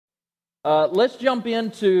Let's jump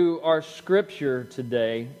into our scripture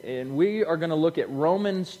today, and we are going to look at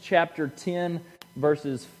Romans chapter 10,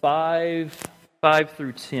 verses 5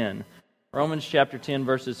 through 10. Romans chapter 10,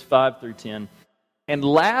 verses 5 through 10. And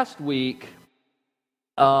last week,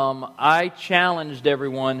 I challenged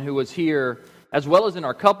everyone who was here, as well as in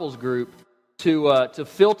our couples group, to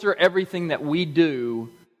filter everything that we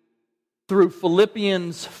do through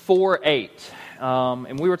Philippians 4:8.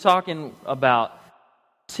 And we were talking about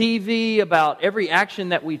TV, about every action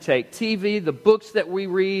that we take. TV, the books that we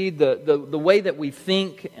read, the way that we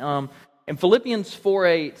think. And Philippians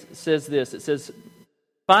 4:8 says this. It says,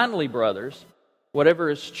 "Finally, brothers, whatever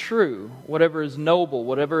is true, whatever is noble,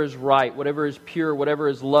 whatever is right, whatever is pure, whatever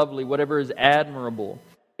is lovely, whatever is admirable,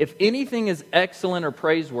 if anything is excellent or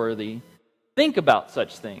praiseworthy, think about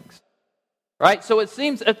such things." Right? So it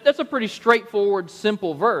seems that's a pretty straightforward,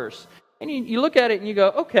 simple verse. And you look at it and you go,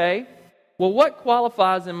 okay, well, what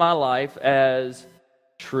qualifies in my life as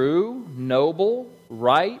true, noble,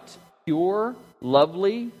 right, pure,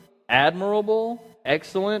 lovely, admirable,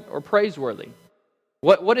 excellent, or praiseworthy?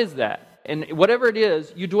 What is that? And whatever it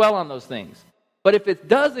is, you dwell on those things. But if it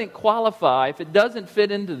doesn't qualify, if it doesn't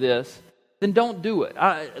fit into this, then don't do it.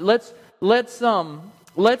 Let's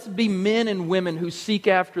be men and women who seek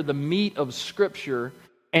after the meat of Scripture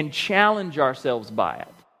and challenge ourselves by it.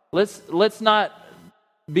 Let's not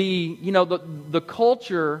be, the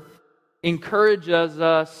culture encourages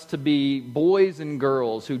us to be boys and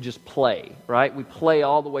girls who just play, right? We play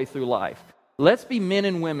all the way through life. Let's be men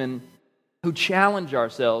and women who challenge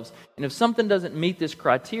ourselves, and if something doesn't meet this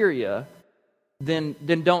criteria, then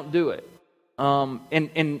don't do it.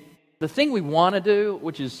 And the thing we want to do,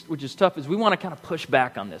 which is tough, is we want to kind of push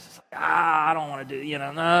back on this. It's like, I don't want to do,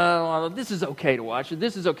 no, this is okay to watch,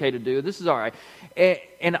 this is okay to do, this is all right.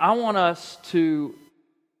 And I want us to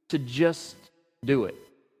just do it,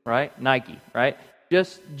 right? Nike, right?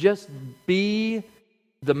 Just be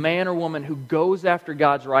the man or woman who goes after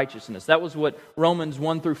God's righteousness. That was what Romans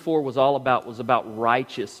 1 through 4 was all about, was about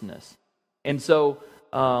righteousness. And so,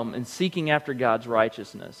 and seeking after God's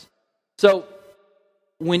righteousness. So,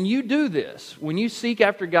 when you do this, when you seek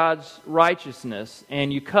after God's righteousness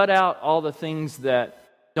and you cut out all the things that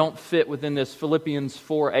don't fit within this Philippians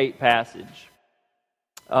 4:8 passage,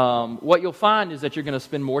 what you'll find is that you're going to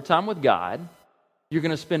spend more time with God, you're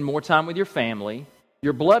going to spend more time with your family,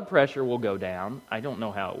 your blood pressure will go down. I don't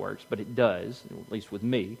know how it works, but it does, at least with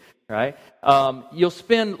me, right? You'll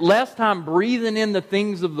spend less time breathing in the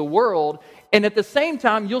things of the world, and at the same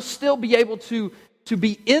time, you'll still be able to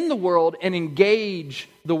be in the world and engage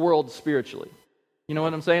the world spiritually. You know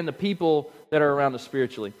what I'm saying? The people that are around us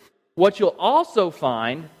spiritually. What you'll also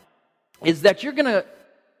find is that you're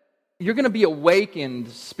going to be awakened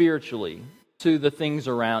spiritually to the things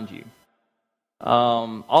around you.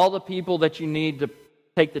 All the people that you need to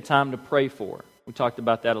take the time to pray for. We talked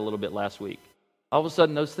about that a little bit last week. All of a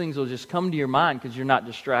sudden, those things will just come to your mind because you're not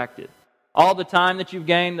distracted. All the time that you've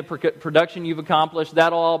gained, the production you've accomplished,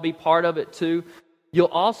 that'll all be part of it too. You'll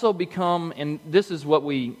also become, and this is what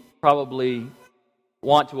we probably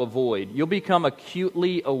want to avoid, you'll become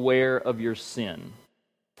acutely aware of your sin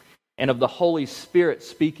and of the Holy Spirit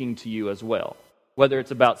speaking to you as well, whether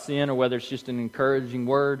it's about sin or whether it's just an encouraging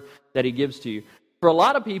word that He gives to you. For a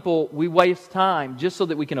lot of people, we waste time just so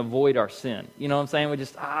that we can avoid our sin. You know what I'm saying? We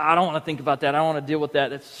just, I don't want to think about that. I don't want to deal with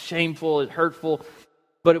that. It's shameful. It's hurtful.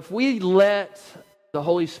 But if we let the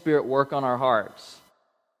Holy Spirit work on our hearts,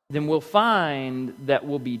 then we'll find that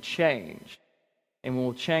we'll be changed. And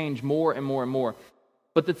we'll change more and more and more.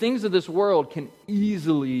 But the things of this world can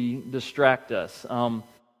easily distract us.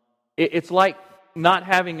 It's like not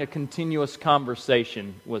having a continuous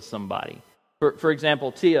conversation with somebody. For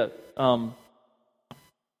example, Tia,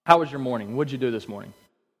 how was your morning? What did you do this morning?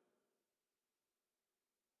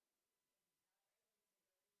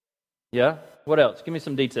 Yeah? What else? Give me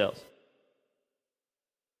some details.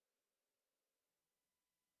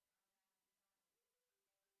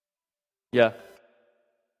 Yeah.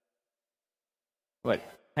 Wait.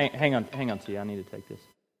 Hang on, Tia. I need to take this.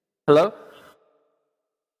 Hello?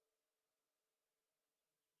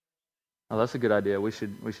 Oh, that's a good idea. We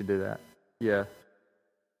should do that. Yeah.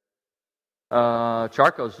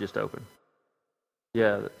 Charco's just open.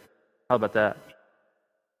 Yeah. How about that?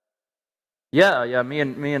 Yeah. Me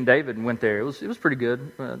and David went there. It was pretty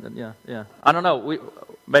good. Yeah. I don't know.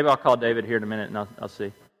 Maybe I'll call David here in a minute and I'll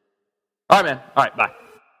see. All right, man. All right. Bye.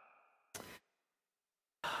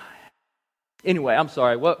 Anyway, I'm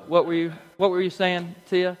sorry. What were you saying,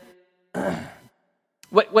 Tia?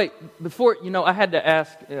 Wait. Before I had to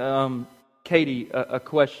ask Katie a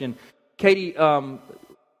question. Katie,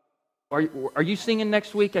 Are you singing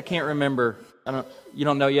next week? I can't remember. You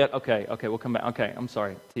don't know yet? Okay, we'll come back. Okay, I'm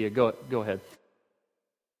sorry. Tia, go ahead.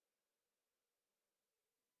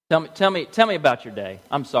 Tell me about your day.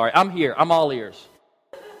 I'm sorry. I'm here. I'm all ears.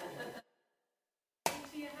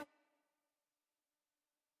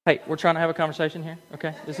 Hey, we're trying to have a conversation here,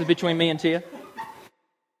 okay? This is between me and Tia.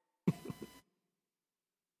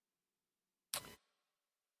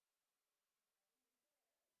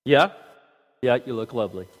 Yeah? Yeah, you look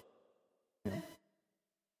lovely.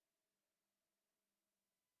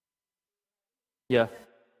 Yeah.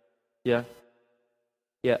 Yeah.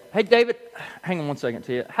 Yeah. Hey, David, hang on one second,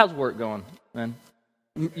 Tia. How's work going, man?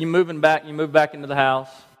 You moving back? You moved back into the house?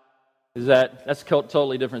 That's a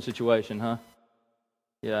totally different situation, huh?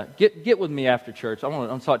 Yeah. Get with me after church. I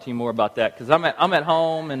want to talk to you more about that because I'm at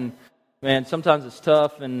home and man, sometimes it's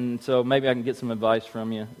tough, and so maybe I can get some advice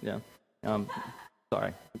from you. Yeah.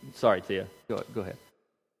 Sorry, Tia. Go ahead.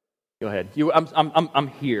 Go ahead. I'm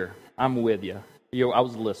here. I'm with you. I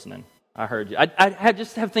was listening. I heard you. I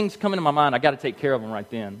just have things coming to my mind. I got to take care of them right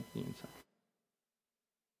then.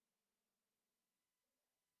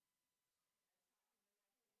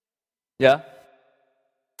 Yeah.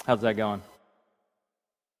 How's that going,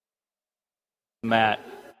 Matt?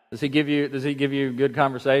 Does he give you good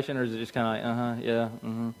conversation, or is it just kind of like yeah,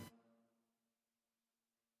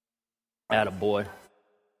 Attaboy.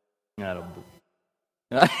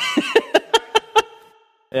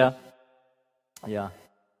 Yeah. Yeah.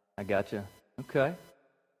 I got you. Okay.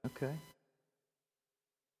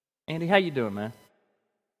 Andy, how you doing, man?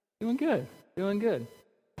 Doing good.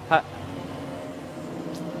 Hi.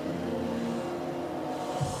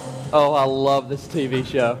 Oh, I love this TV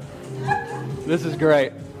show. This is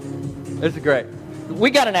great. We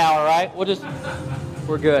got an hour, right?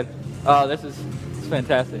 We're good. Oh, it's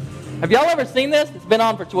fantastic. Have y'all ever seen this? It's been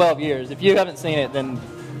on for 12 years. If you haven't seen it, then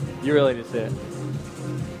you really need to see it.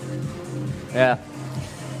 Yeah.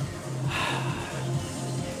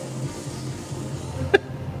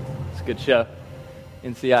 It's a good show.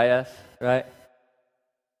 NCIS, right?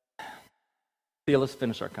 See, let's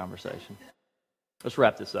finish our conversation. Let's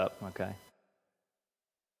wrap this up, okay?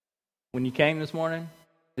 When you came this morning,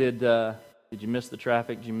 did you miss the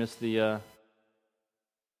traffic? Did you miss the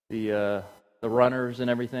runners and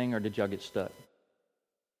everything, or did y'all get stuck?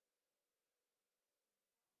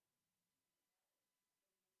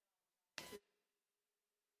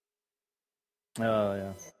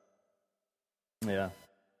 Oh yeah.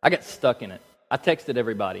 I got stuck in it. I texted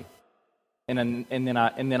everybody, and then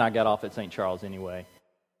I got off at St. Charles anyway.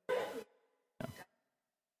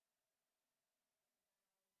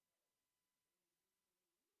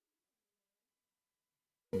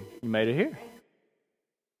 You made it here.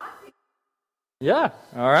 Yeah.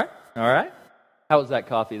 All right. How was that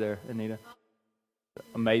coffee there, Anita?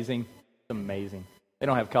 Amazing. Amazing. They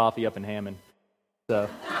don't have coffee up in Hammond, so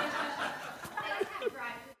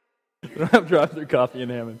they don't have drive-through coffee in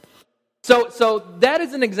Hammond. So that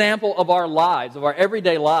is an example of our lives, of our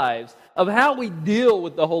everyday lives, of how we deal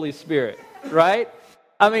with the Holy Spirit, right?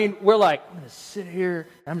 I mean, we're like, I'm going to sit here,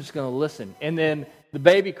 I'm just going to listen. And then the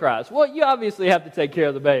baby cries. Well, you obviously have to take care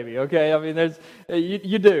of the baby, okay? I mean,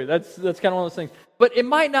 you do. That's kind of one of those things. But it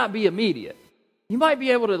might not be immediate. You might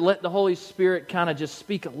be able to let the Holy Spirit kind of just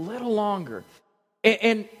speak a little longer.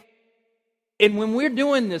 And when we're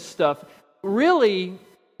doing this stuff, really,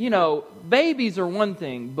 babies are one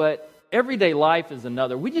thing, but everyday life is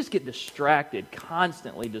another. We just get distracted,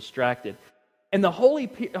 constantly distracted. And the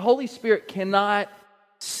Holy Spirit cannot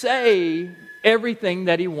say everything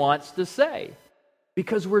that He wants to say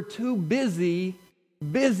because we're too busy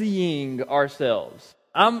busying ourselves.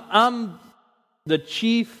 I'm the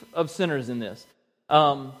chief of sinners in this.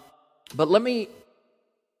 But let me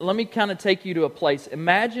kind of take you to a place.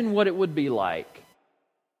 Imagine what it would be like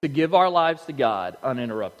to give our lives to God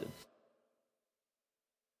uninterrupted.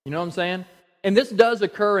 You know what I'm saying? And this does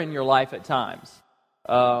occur in your life at times.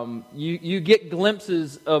 You get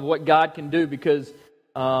glimpses of what God can do because,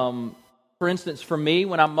 for instance, for me,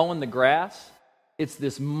 when I'm mowing the grass, it's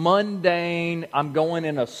this mundane, I'm going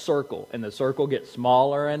in a circle, and the circle gets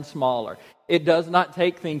smaller and smaller. It does not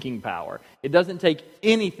take thinking power. It doesn't take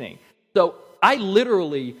anything. So I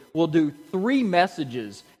literally will do 3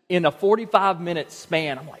 messages in a 45-minute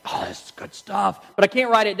span. I'm like, oh, this is good stuff. But I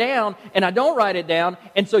can't write it down, and I don't write it down,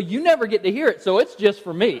 and so you never get to hear it. So it's just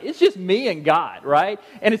for me. It's just me and God, right?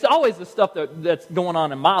 And it's always the stuff that's going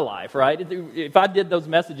on in my life, right? If I did those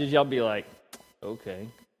messages, y'all be like, okay,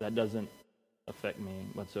 that doesn't affect me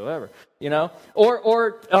whatsoever,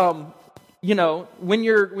 Or when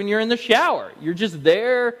you're in the shower, you're just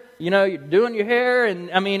there, you're doing your hair,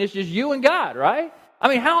 and I mean, it's just you and God, right? I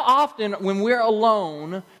mean, how often when we're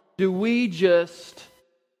alone do we just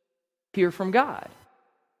hear from God?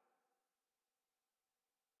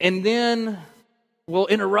 And then we'll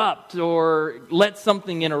interrupt or let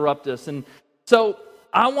something interrupt us. And so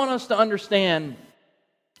I want us to understand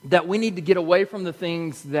that we need to get away from the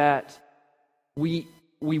things that we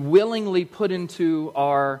willingly put into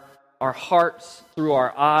our hearts through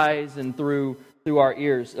our eyes and through our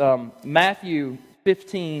ears. Matthew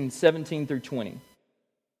 15, 17 through 20.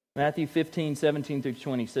 Matthew 15, 17 through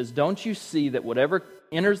 20 says, "Don't you see that whatever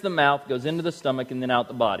enters the mouth goes into the stomach and then out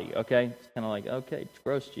the body?" Okay? It's kind of like, okay, it's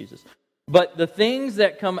gross, Jesus. "But the things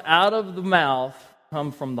that come out of the mouth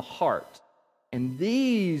come from the heart, and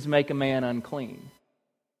these make a man unclean."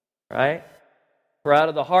 Right? "For out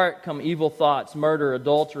of the heart come evil thoughts, murder,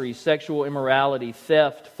 adultery, sexual immorality,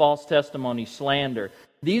 theft, false testimony, slander.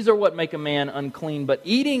 These are what make a man unclean, but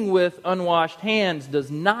eating with unwashed hands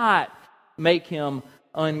does not make him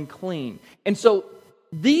unclean." And so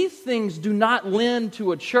these things do not lend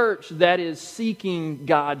to a church that is seeking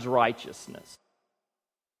God's righteousness.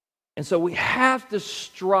 And so we have to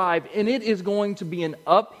strive, and it is going to be an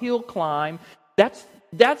uphill climb. That's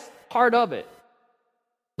part of it.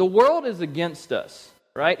 The world is against us,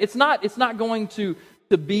 right? It's not going to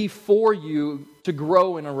be for you to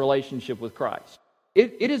grow in a relationship with Christ.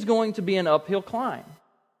 It is going to be an uphill climb.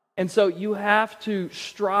 And so you have to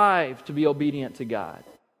strive to be obedient to God.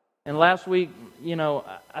 And last week,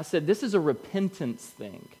 I said this is a repentance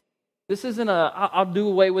thing. This isn't I'll do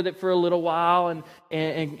away with it for a little while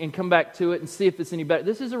and come back to it and see if it's any better.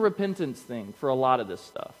 This is a repentance thing for a lot of this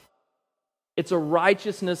stuff. It's a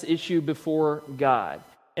righteousness issue before God.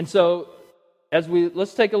 And so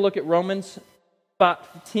let's take a look at Romans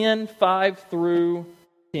 10, 5 through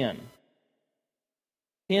 10.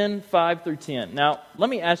 10, 5 through 10. Now, let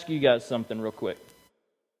me ask you guys something real quick.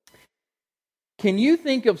 Can you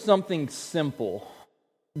think of something simple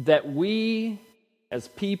that we as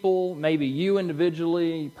people, maybe you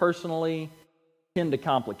individually, personally, tend to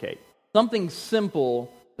complicate? Something simple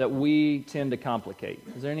that we tend to complicate.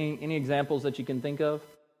 Is there any examples that you can think of?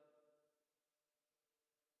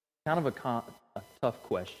 Kind of a tough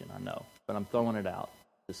question, I know, but I'm throwing it out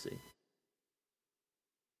to see.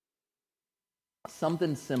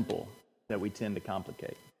 Something simple that we tend to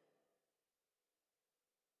complicate.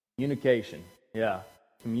 Communication. Yeah,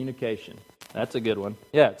 communication. That's a good one.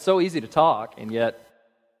 Yeah, it's so easy to talk, and yet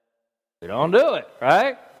we don't do it,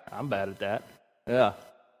 right? I'm bad at that. Yeah.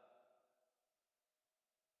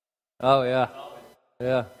 Oh, yeah.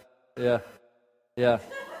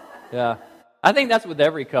 Yeah. I think that's with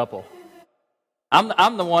every couple. I'm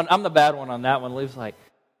the bad one on that one. Liv's like,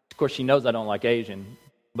 of course, she knows I don't like Asian,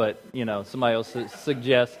 but somebody else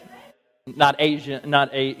suggests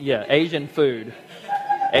Asian food.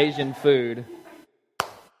 Asian food.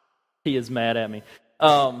 He is mad at me.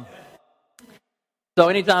 So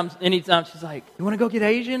anytime she's like, "You want to go get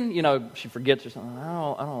Asian?" She forgets or something.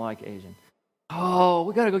 I don't like Asian. "Oh,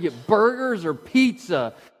 we got to go get burgers or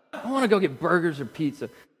pizza." "I want to go get burgers or pizza."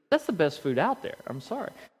 That's the best food out there. I'm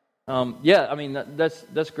sorry.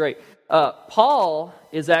 That's great. Paul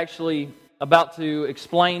is actually about to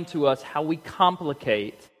explain to us how we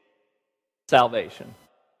complicate salvation.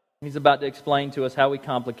 He's about to explain to us how we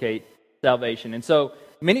complicate salvation. And so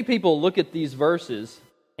many people look at these verses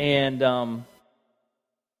and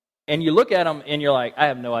you look at them and you're like, I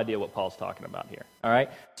have no idea what Paul's talking about here. All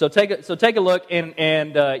right? So take a look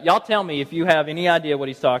and y'all tell me if you have any idea what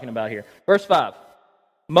he's talking about here. Verse 5.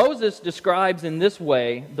 Moses describes in this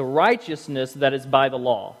way the righteousness that is by the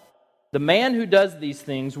law. The man who does these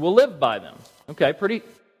things will live by them. Okay, pretty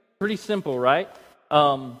simple, right?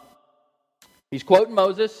 He's quoting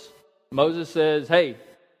Moses. Moses says, hey,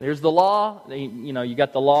 there's the law. You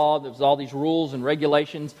got the law. There's all these rules and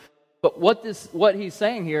regulations. But what he's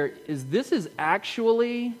saying here is this is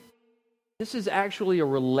actually a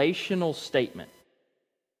relational statement.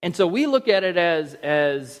 And so we look at it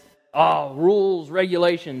as rules,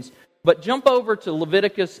 regulations. But jump over to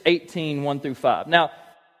Leviticus 18, 1 through 5. Now,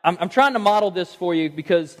 I'm trying to model this for you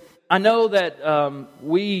because I know that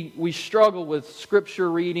we struggle with Scripture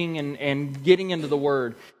reading and getting into the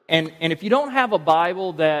Word. And if you don't have a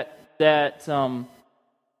Bible that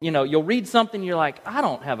you'll read something and you're like, I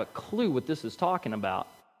don't have a clue what this is talking about.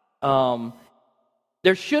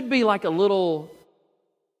 There should be like a little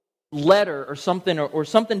letter or something or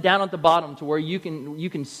something down at the bottom to where you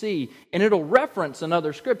can see, and it'll reference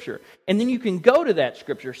another Scripture. And then you can go to that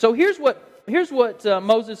Scripture. So here's what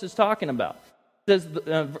Moses is talking about. It says,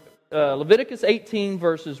 Leviticus 18,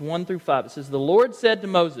 verses 1 through 5. It says, the Lord said to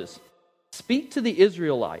Moses, speak to the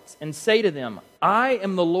Israelites and say to them, I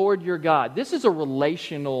am the Lord your God. This is a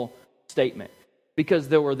relational statement because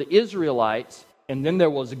there were the Israelites and then there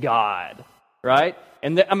was God, right?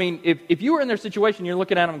 And if you were in their situation, you're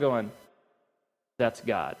looking at them going, that's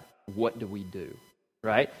God. What do we do?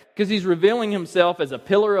 Right? Because he's revealing himself as a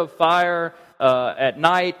pillar of fire at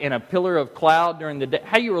night and a pillar of cloud during the day.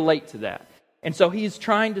 How do you relate to that? And so he's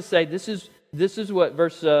trying to say, this is what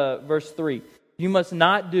verse 3. You must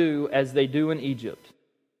not do as they do in Egypt,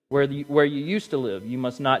 where you used to live. You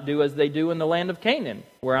must not do as they do in the land of Canaan,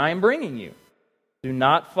 where I am bringing you. Do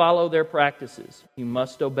not follow their practices. You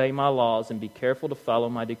must obey my laws and be careful to follow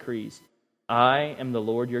my decrees. I am the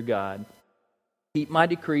Lord your God. Keep my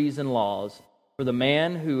decrees and laws, for the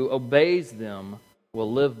man who obeys them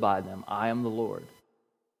will live by them. I am the Lord.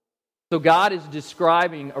 So God is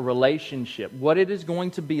describing a relationship, what it is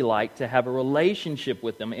going to be like to have a relationship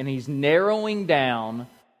with them, and he's narrowing down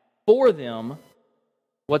for them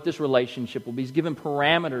what this relationship will be. He's given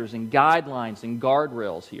parameters and guidelines and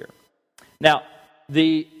guardrails here. Now,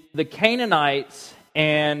 the Canaanites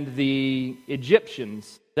and the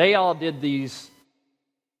Egyptians, they all did these.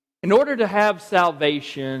 In order to have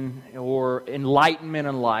salvation or enlightenment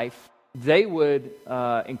in life, they would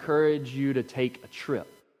encourage you to take a trip,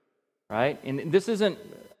 right? And this isn't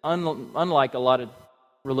unlike a lot of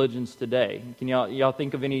religions today. Can y'all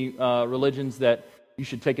think of any religions that you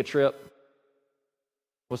should take a trip?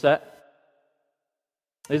 What's that?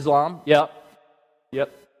 Islam? Yep.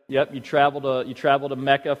 You travel to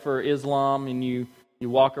Mecca for Islam, and you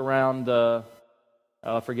walk around.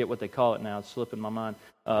 I forget what they call it now. It's slipping my mind.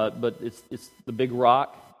 But it's the big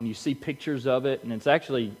rock, and you see pictures of it, and it's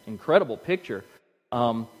actually an incredible picture.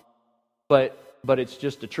 But it's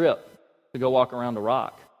just a trip to go walk around a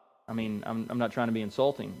rock. I mean, I'm not trying to be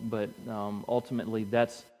insulting, but ultimately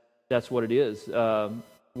that's what it is.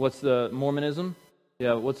 What's the Mormonism?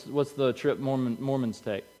 Yeah, what's the trip Mormons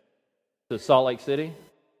take? To Salt Lake City?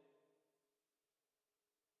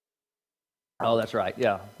 Oh, that's right.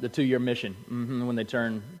 Yeah, the 2-year mission. When they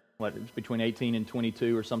turn, it's between 18 and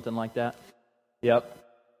 22 or something like that. Yep.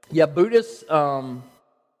 Yeah, Buddhists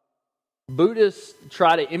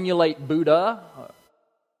try to emulate Buddha.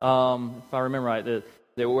 If I remember right,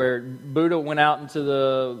 where Buddha went out into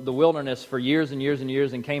the wilderness for years and years and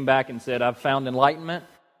years and came back and said, I've found enlightenment.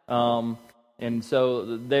 And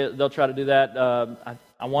so they'll try to do that.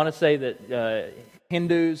 I want to say that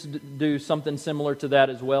Hindus do something similar to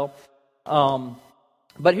that as well.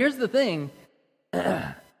 But here's the thing.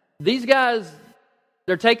 These guys,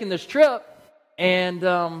 they're taking this trip, and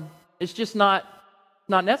it's just not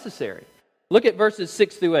necessary. Look at verses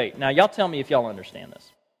 6 through 8. Now, y'all tell me if y'all understand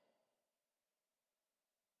this.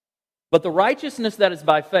 But the righteousness that is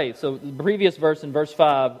by faith, so the previous verse in verse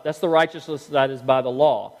 5, that's the righteousness that is by the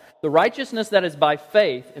law. The righteousness that is by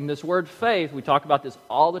faith, and this word faith, we talk about this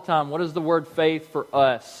all the time. What is the word faith for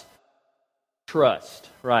us? Trust,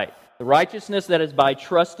 right. The righteousness that is by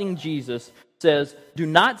trusting Jesus says, do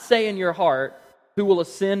not say in your heart, who will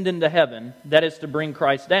ascend into heaven, that is to bring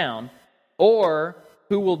Christ down, or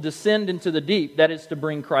who will descend into the deep, that is to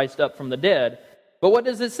bring Christ up from the dead. But what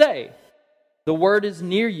does it say? The word is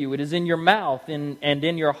near you, it is in your mouth and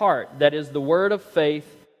in your heart. That is the word of faith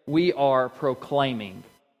we are proclaiming.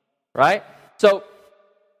 Right? So,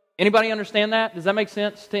 anybody understand that? Does that make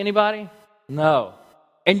sense to anybody? No.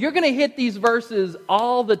 And you're going to hit these verses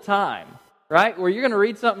all the time, right? Where you're going to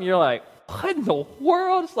read something, you're like, what in the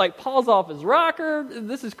world? It's like Paul's off his rocker.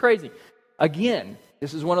 This is crazy. Again,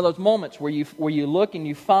 this is one of those moments where you look and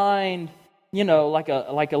you find, like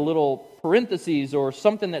a little parentheses or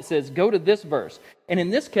something that says, go to this verse. And in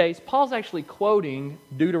this case, Paul's actually quoting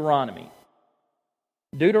Deuteronomy.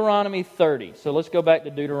 Deuteronomy 30. So let's go back to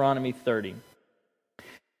Deuteronomy 30.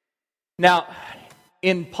 Now,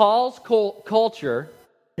 in Paul's culture,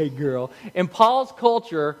 in Paul's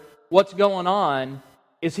culture, what's going on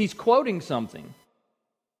is he's quoting something.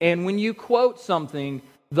 And when you quote something,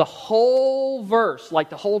 the whole verse, like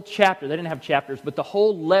the whole chapter, they didn't have chapters, but the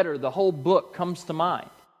whole letter, the whole book comes to mind.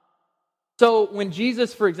 So when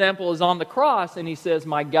Jesus, for example, is on the cross and he says,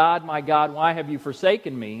 my God, why have you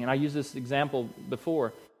forsaken me? And I used this example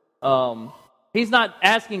before. He's not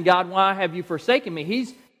asking God, why have you forsaken me?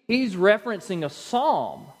 He's referencing a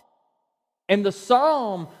psalm. And the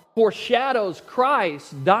psalm foreshadows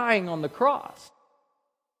Christ dying on the cross.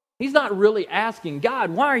 He's not really asking, God,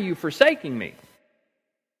 why are you forsaking me?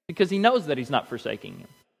 Because he knows that he's not forsaking him.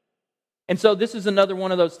 And so this is another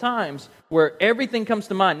one of those times where everything comes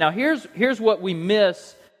to mind. Now here's what we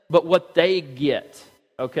miss, but what they get.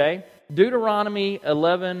 Okay? Deuteronomy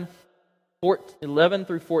 11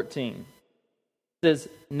 through 14. says,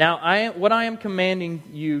 "Now what I am commanding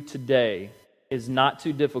you today is not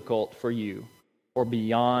too difficult for you or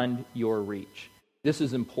beyond your reach." This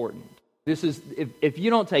is important. This is if you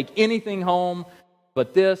don't take anything home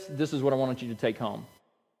but this is what I want you to take home.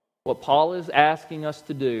 What Paul is asking us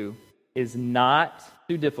to do is not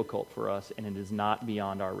too difficult for us, and it is not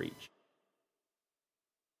beyond our reach.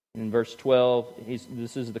 In verse 12,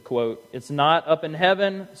 this is the quote, "It's not up in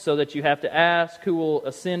heaven so that you have to ask who will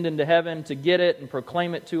ascend into heaven to get it and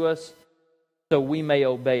proclaim it to us so we may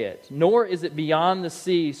obey it. Nor is it beyond the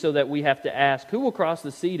sea so that we have to ask who will cross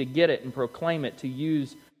the sea to get it and proclaim it to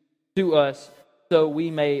use to us so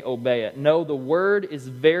we may obey it. No, the word is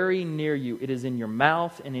very near you. It is in your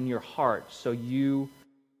mouth and in your heart so you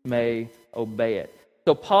may obey it."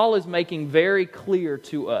 So Paul is making very clear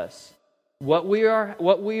to us what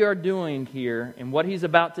we are doing here, and what he's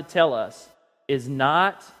about to tell us is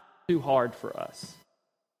not too hard for us.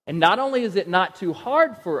 And not only is it not too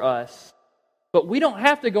hard for us, but we don't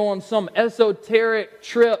have to go on some esoteric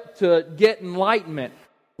trip to get enlightenment.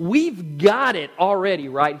 We've got it already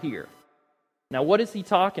right here. Now, what is he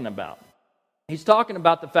talking about? He's talking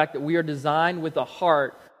about the fact that we are designed with a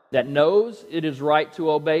heart that knows it is right to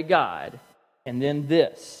obey God. And then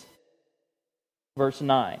this, verse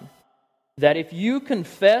 9. "That if you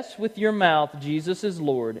confess with your mouth Jesus is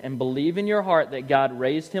Lord and believe in your heart that God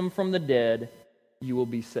raised him from the dead, you will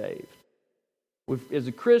be saved." As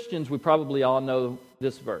Christians, we probably all know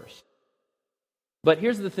this verse. But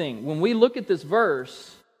here's the thing. When we look at this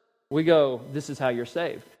verse, we go, this is how you're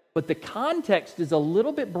saved. But the context is a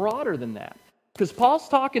little bit broader than that. Because Paul's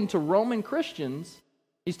talking to Roman Christians.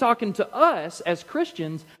 He's talking to us as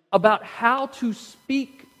Christians about how to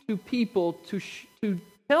speak to people to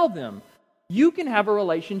tell them, you can have a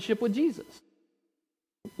relationship with Jesus.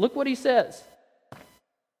 Look what he says.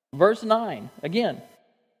 Verse 9, again.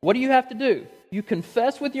 What do you have to do? You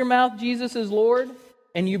confess with your mouth Jesus is Lord,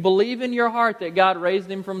 and you believe in your heart that God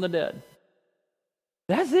raised him from the dead.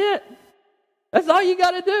 That's it. That's all you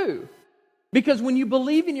got to do. Because when you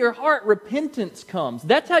believe in your heart, repentance comes.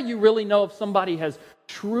 That's how you really know if somebody has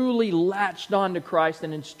truly latched on to Christ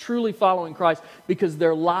and is truly following Christ, because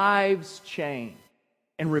their lives change.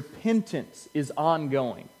 And repentance is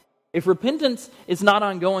ongoing. If repentance is not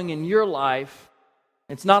ongoing in your life,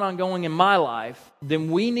 it's not ongoing in my life,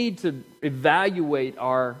 then we need to evaluate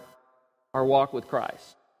our walk with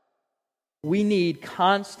Christ. We need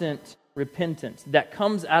constant repentance that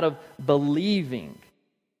comes out of believing.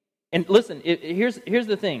 And listen, here's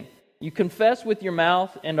the thing. You confess with your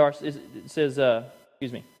mouth, and it says,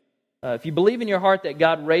 if you believe in your heart that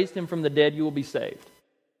God raised him from the dead, you will be saved.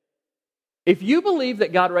 If you believe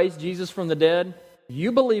that God raised Jesus from the dead,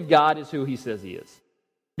 you believe God is who he says he is.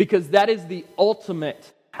 Because that is the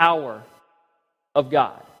ultimate power of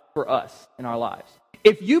God for us in our lives.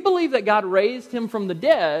 If you believe that God raised him from the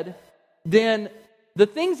dead, then the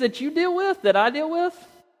things that you deal with, that I deal with,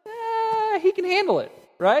 he can handle it,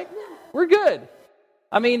 right? We're good.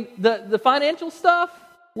 I mean, the financial stuff,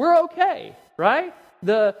 we're okay, right?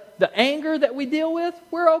 The anger that we deal with,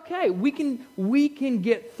 we're okay. We can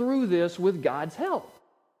get through this with God's help.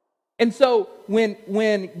 And so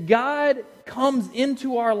when God comes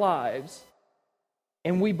into our lives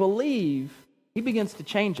and we believe, he begins to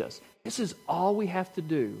change us. This is all we have to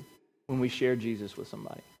do when we share Jesus with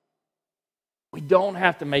somebody. We don't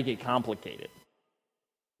have to make it complicated.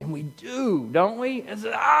 And we do, don't we? It's,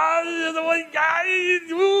 you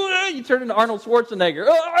turn into Arnold Schwarzenegger.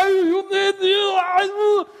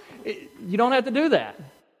 You don't have to do that.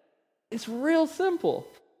 It's real simple.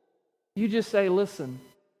 You just say, listen,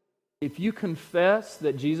 if you confess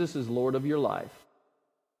that Jesus is Lord of your life,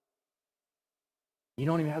 you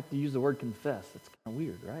don't even have to use the word confess. That's kind of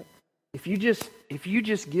weird, right? If you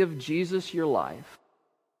just give Jesus your life,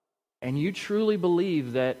 and you truly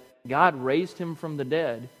believe that God raised him from the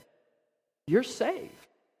dead, you're saved.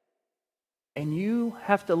 And you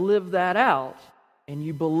have to live that out, and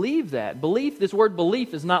you believe that. Belief, this word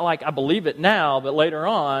belief is not like I believe it now, but later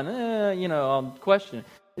on, I'll question it.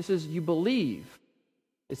 This is you believe.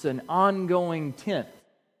 It's an ongoing tense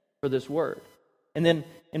for this word. And then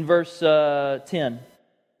in verse 10,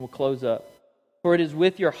 we'll close up. For it is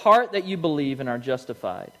with your heart that you believe and are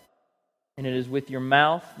justified, and it is with your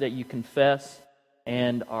mouth that you confess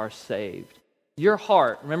and are saved. Your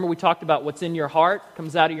heart, remember we talked about what's in your heart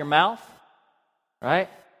comes out of your mouth, right?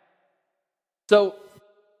 So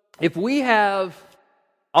if we have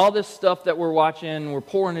all this stuff that we're watching, we're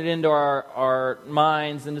pouring it into our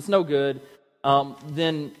minds, and it's no good,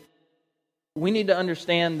 then we need to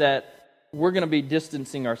understand that we're going to be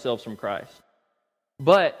distancing ourselves from Christ.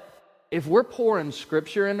 But if we're pouring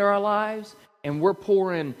Scripture into our lives, and we're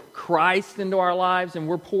pouring Christ into our lives, and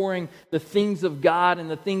we're pouring the things of God and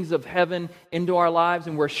the things of heaven into our lives,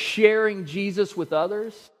 and we're sharing Jesus with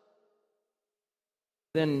others,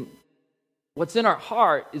 then what's in our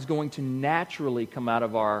heart is going to naturally come out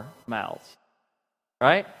of our mouths.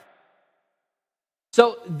 Right?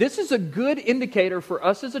 So this is a good indicator for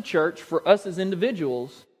us as a church, for us as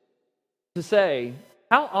individuals, to say,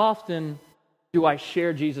 how often do I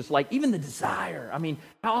share Jesus? Like even the desire. I mean,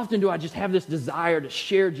 how often do I just have this desire to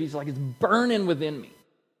share Jesus? Like it's burning within me.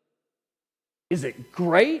 Is it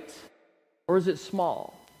great or is it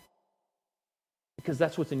small? Because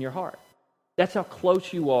that's what's in your heart. That's how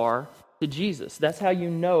close you are to Jesus. That's how you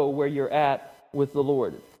know where you're at with the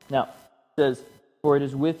Lord. Now, it says, for it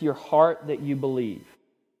is with your heart that you believe.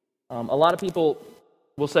 A lot of people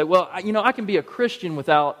will say, well, I can be a Christian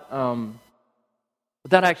without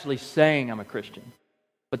actually saying I'm a Christian.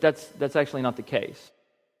 But that's actually not the case.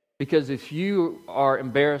 Because if you are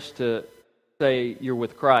embarrassed to say you're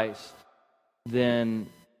with Christ, then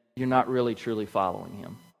you're not really truly following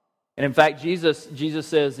Him. And in fact, Jesus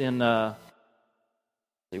says in,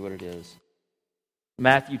 see what it is,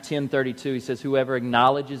 Matthew 10:32, He says, whoever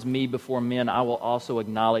acknowledges me before men, I will also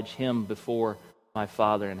acknowledge him before my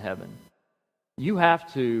Father in heaven. You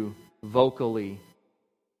have to vocally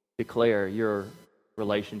declare your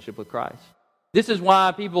relationship with Christ. This is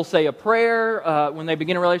why people say a prayer when they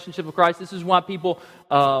begin a relationship with Christ. This is why people,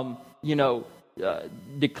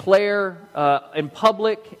 declare in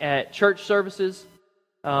public at church services.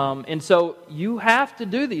 And so you have to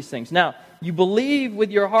do these things. Now, you believe with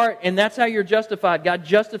your heart, and that's how you're justified. God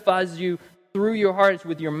justifies you through your heart. It's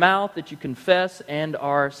with your mouth that you confess and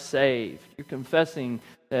are saved. You're confessing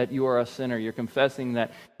that you are a sinner. You're confessing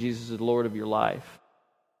that Jesus is the Lord of your life.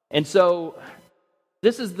 And so,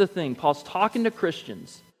 this is the thing. Paul's talking to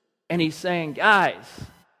Christians, and he's saying, guys,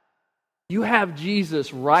 you have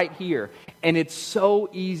Jesus right here, and it's so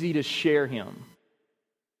easy to share Him.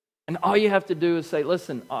 And all you have to do is say,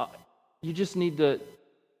 listen, you just need to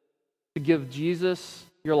give Jesus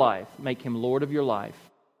your life, make Him Lord of your life.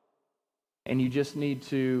 And you just need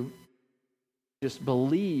to just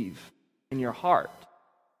believe in your heart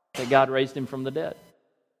that God raised Him from the dead.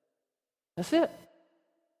 That's it.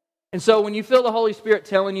 And so when you feel the Holy Spirit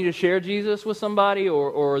telling you to share Jesus with somebody,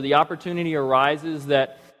 or the opportunity arises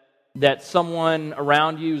that someone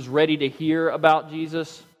around you is ready to hear about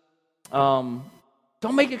Jesus, don't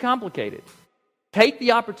make it complicated. Take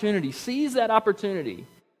the opportunity, seize that opportunity,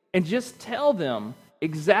 and just tell them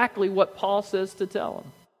exactly what Paul says to tell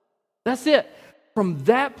them. That's it. From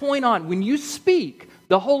that point on, when you speak,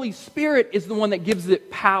 the Holy Spirit is the one that gives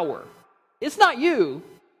it power. It's not you.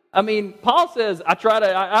 I mean, Paul says, I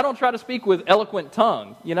don't try to speak with eloquent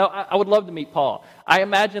tongue. I would love to meet Paul. I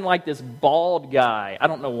imagine like this bald guy. I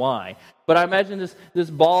don't know why, but I imagine this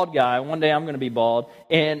bald guy. One day I'm going to be bald,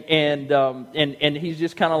 and he's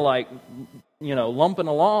just kind of like, lumping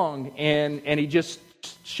along, and he just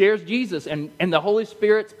shares Jesus, and the Holy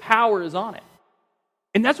Spirit's power is on it.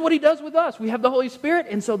 And that's what He does with us. We have the Holy Spirit,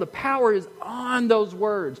 and so the power is on those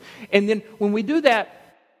words. And then when we do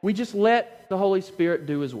that, we just let the Holy Spirit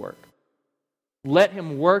do His work. Let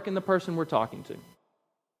Him work in the person we're talking to.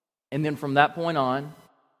 And then from that point on,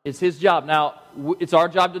 it's His job. Now, it's our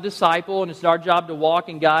job to disciple, and it's our job to walk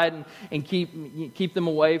and guide and keep them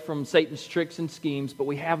away from Satan's tricks and schemes, but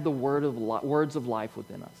we have the words of life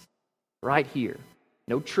within us, right here.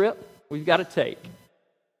 No trip we've got to take,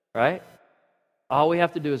 right? All we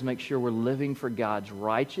have to do is make sure we're living for God's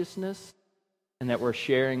righteousness and that we're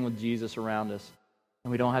sharing with Jesus around us.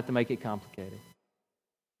 And we don't have to make it complicated.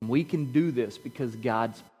 And we can do this because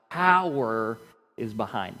God's power is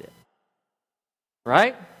behind it.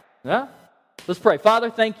 Right? Yeah? Let's pray. Father,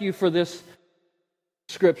 thank You for this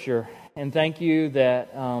scripture. And thank You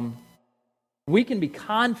that we can be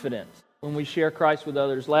confident when we share Christ with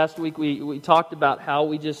others. Last week we talked about how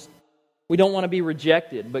we don't want to be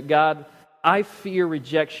rejected. But God, I fear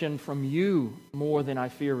rejection from You more than I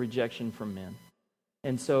fear rejection from men.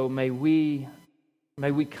 And so may we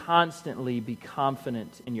constantly be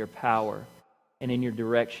confident in Your power and in Your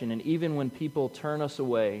direction. And even when people turn us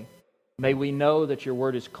away, may we know that Your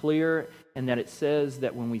word is clear and that it says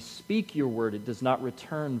that when we speak Your word, it does not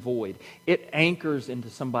return void. It anchors into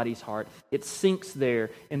somebody's heart. It sinks there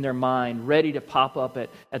in their mind, ready to pop up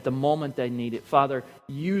at the moment they need it. Father,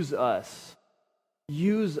 use us.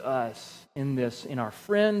 Use us in this, in our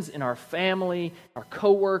friends, in our family, our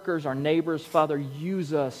co-workers, our neighbors. Father,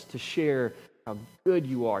 use us to share how good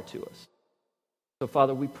You are to us. So,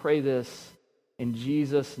 Father, we pray this in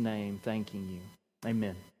Jesus' name, thanking You.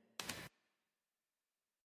 Amen.